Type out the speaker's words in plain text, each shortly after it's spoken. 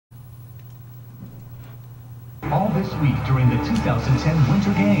all this week during the 2010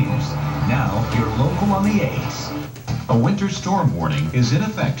 Winter Games. Now, your local on the 8s. A winter storm warning is in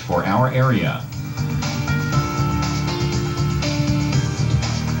effect for our area.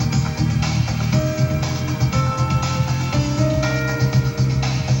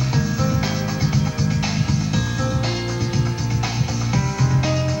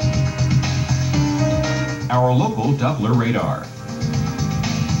 Our local Doppler radar.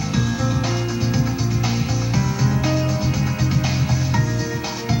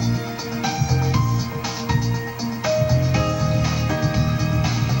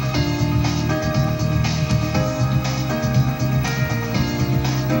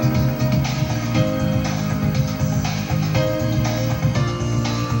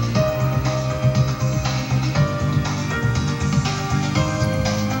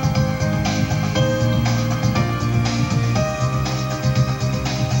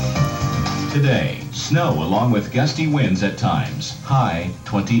 Today, snow along with gusty winds at times. High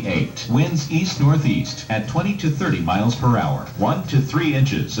 28. Winds east-northeast at 20 to 30 miles per hour. 1 to 3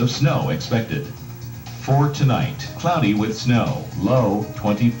 inches of snow expected. For tonight, cloudy with snow. Low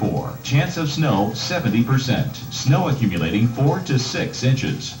 24. Chance of snow 70%. Snow accumulating 4 to 6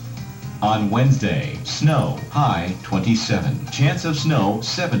 inches. On Wednesday, snow. High 27. Chance of snow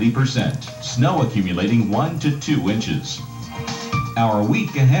 70%. Snow accumulating 1 to 2 inches. Our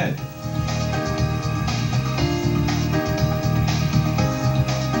week ahead.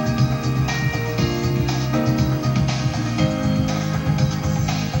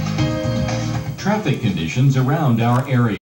 Traffic conditions around our area.